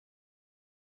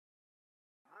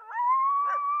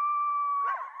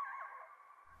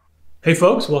Hey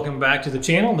folks, welcome back to the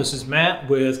channel. This is Matt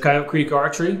with Coyote Creek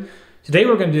Archery. Today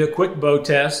we're going to do a quick bow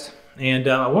test, and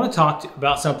I want to talk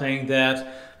about something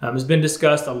that has been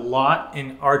discussed a lot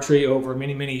in archery over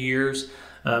many years,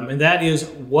 and that is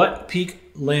what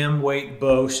peak limb weight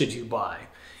bow should you buy.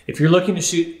 If you're looking to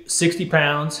shoot 60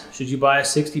 pounds, should you buy a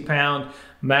 60-pound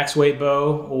max weight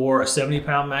bow or a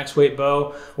 70-pound max weight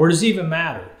bow, or does it even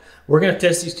matter? We're going to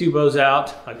test these two bows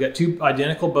out. I've got two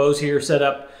identical bows here set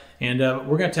up, and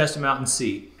we're going to test them out and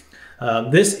see.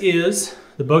 This is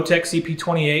the Bowtech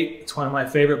CP28. It's one of my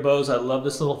favorite bows. I love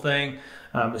this little thing.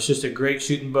 It's just a great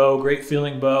shooting bow, great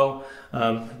feeling bow,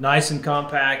 nice and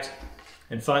compact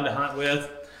and fun to hunt with.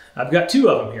 I've got two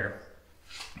of them here.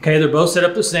 Okay, they're both set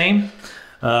up the same.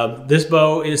 This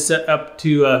bow is set up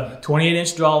to a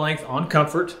 28-inch draw length on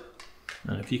comfort.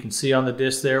 If you can see on the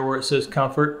disc there where it says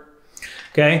comfort.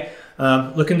 Okay.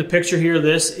 Look in the picture here.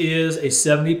 This is a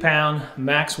 70-pound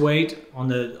max weight on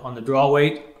the draw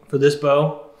weight for this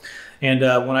bow, and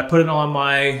when I put it on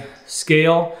my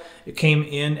scale, it came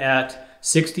in at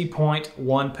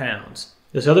 60.1 pounds.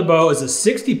 This other bow is a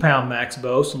 60-pound max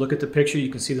bow. So look at the picture. You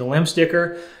can see the limb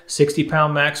sticker.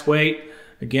 60-pound max weight.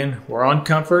 Again, we're on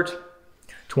comfort.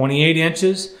 28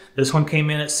 inches. This one came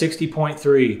in at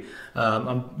 60.3.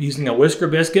 I'm using a whisker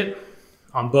biscuit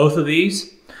on both of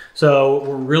these. So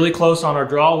we're really close on our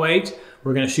draw weight.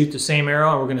 We're going to shoot the same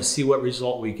arrow and we're going to see what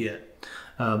result we get.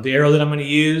 The arrow that I'm going to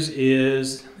use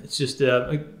is, it's just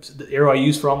the arrow I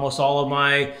use for almost all of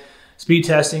my speed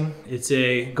testing. It's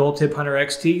a Gold Tip Hunter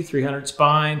XT 300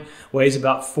 spine, weighs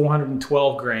about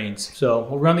 412 grains. So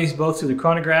we'll run these both through the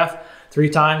chronograph 3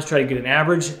 times, try to get an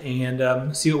average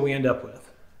and see what we end up with.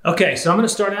 Okay, so I'm going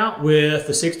to start out with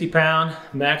the 60-pound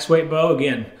max weight bow.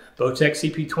 Again, Bowtech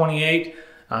CP28.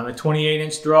 A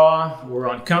 28-inch draw. We're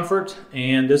on comfort,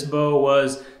 and this bow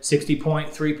was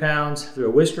 60.3 pounds through a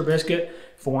whisker biscuit,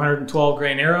 412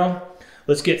 grain arrow.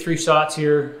 Let's get 3 shots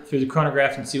here through the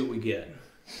chronograph and see what we get.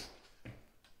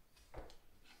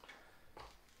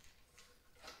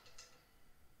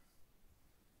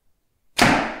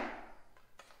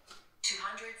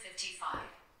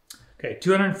 Okay,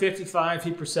 255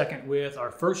 feet per second with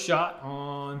our first shot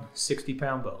on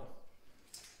 60-pound bow.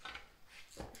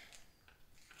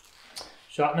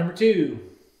 Shot number 2.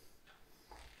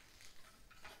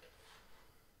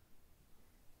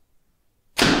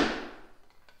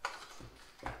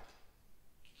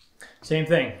 Same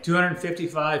thing,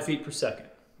 255 feet per second.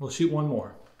 We'll shoot one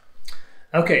more.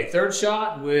 Okay, third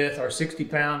shot with our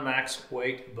 60-pound max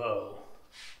weight bow.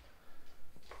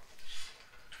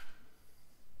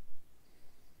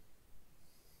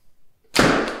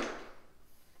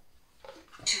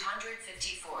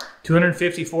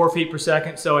 254 feet per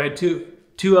second. So I had two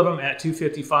of them at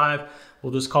 255.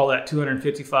 We'll just call that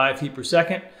 255 feet per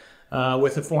second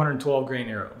with a 412 grain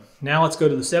arrow. Now let's go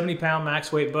to the 70-pound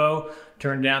max weight bow,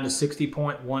 turn down to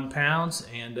 60.1 pounds,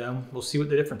 and we'll see what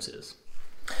the difference is.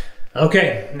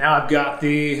 Okay, now I've got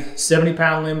the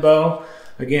 70-pound limb bow.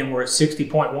 Again, we're at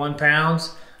 60.1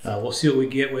 pounds. We'll see what we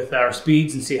get with our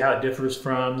speeds and see how it differs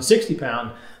from the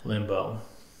 60-pound limb bow.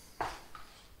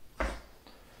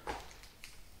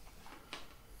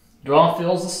 Draw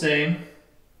feels the same.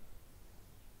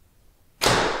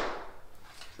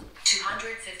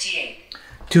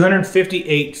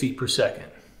 258 feet per second.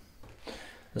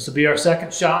 This will be our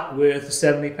second shot with the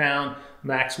 70-pound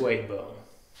max weight bow.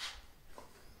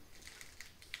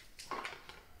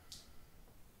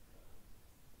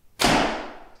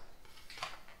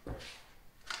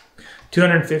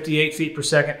 .258 feet per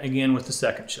second, again with the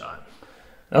second shot.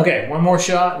 Okay, one more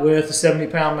shot with the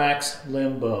 70-pound max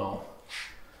limb bow.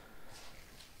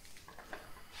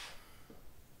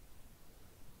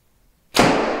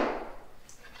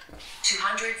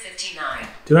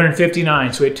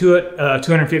 259. So we had two at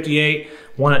 258,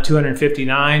 one at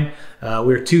 259. We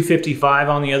were 255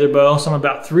 on the other bow, so I'm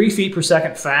about 3 feet per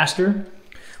second faster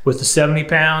with the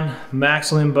 70-pound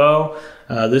max limb bow.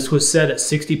 This was set at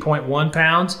 60.1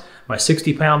 pounds. My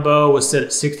 60-pound bow was set at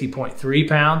 60.3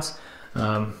 pounds.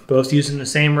 Both using the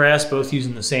same rest, both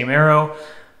using the same arrow.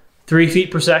 3 feet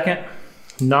per second,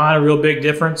 not a real big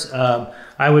difference.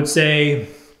 I would say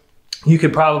you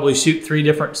could probably shoot 3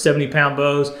 different 70-pound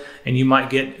bows and you might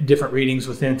get different readings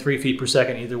within 3 feet per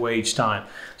second either way each time.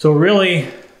 So really,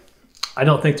 I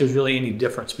don't think there's really any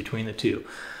difference between the two.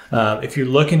 If you're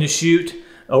looking to shoot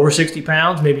over 60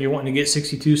 pounds, maybe you're wanting to get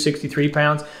 62, 63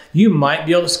 pounds, you might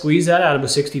be able to squeeze that out of a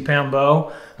 60-pound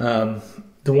bow.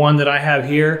 The one that I have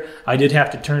here, I did have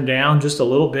to turn down just a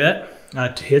little bit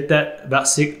to hit that about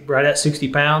right at 60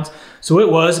 pounds. So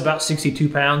it was about 62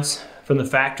 pounds from the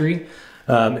factory.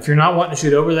 If you're not wanting to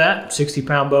shoot over that,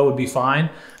 60-pound bow would be fine,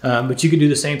 but you could do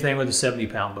the same thing with a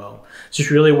 70-pound bow. It's just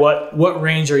really what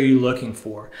range are you looking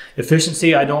for?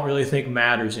 Efficiency, I don't really think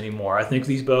matters anymore. I think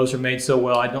these bows are made so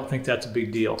well, I don't think that's a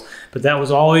big deal. But that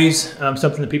was always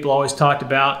something that people always talked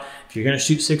about. If you're going to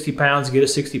shoot 60 pounds, get a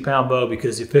 60-pound bow,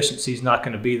 because the efficiency is not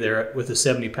going to be there with a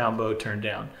 70-pound bow turned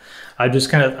down. I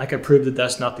could prove that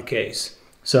that's not the case.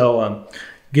 So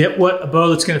get a bow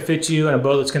that's going to fit you and a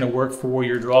bow that's going to work for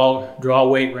your draw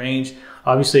weight range.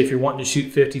 Obviously, if you're wanting to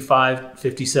shoot 55,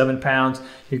 57 pounds,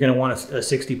 you're going to want a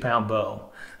 60-pound bow.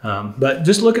 But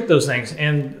just look at those things,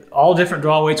 and all different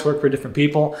draw weights work for different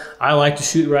people. I like to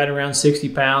shoot right around 60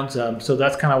 pounds, so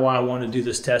that's kind of why I wanted to do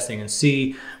this testing and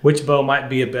see which bow might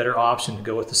be a better option to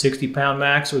go with, the 60-pound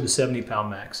max or the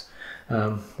 70-pound max.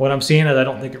 What I'm seeing is I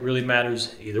don't think it really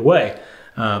matters either way.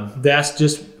 That's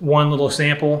just one little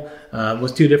sample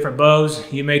with 2 different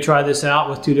bows. You may try this out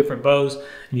with 2 different bows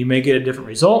and you may get a different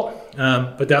result,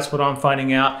 but that's what I'm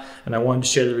finding out, and I wanted to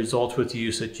share the results with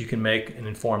you so that you can make an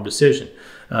informed decision.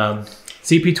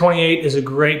 CP28 is a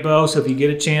great bow, so if you get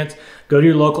a chance, go to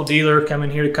your local dealer, come in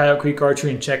here to Coyote Creek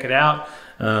Archery and check it out.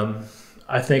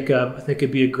 I think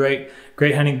it'd be a great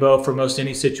hunting bow for most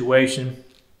any situation.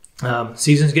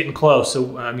 Season's getting close,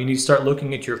 so you need to start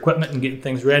looking at your equipment and getting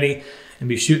things ready and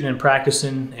be shooting and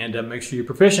practicing, and make sure you're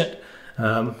proficient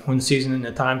when the season and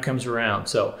the time comes around.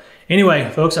 So anyway,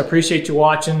 folks, I appreciate you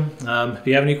watching. If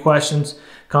you have any questions,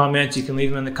 comments, you can leave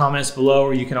them in the comments below,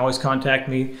 or you can always contact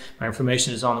me. My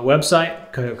information is on the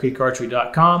website,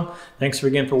 coyotecreekarchery.com. Thanks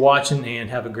again for watching,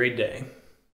 and have a great day.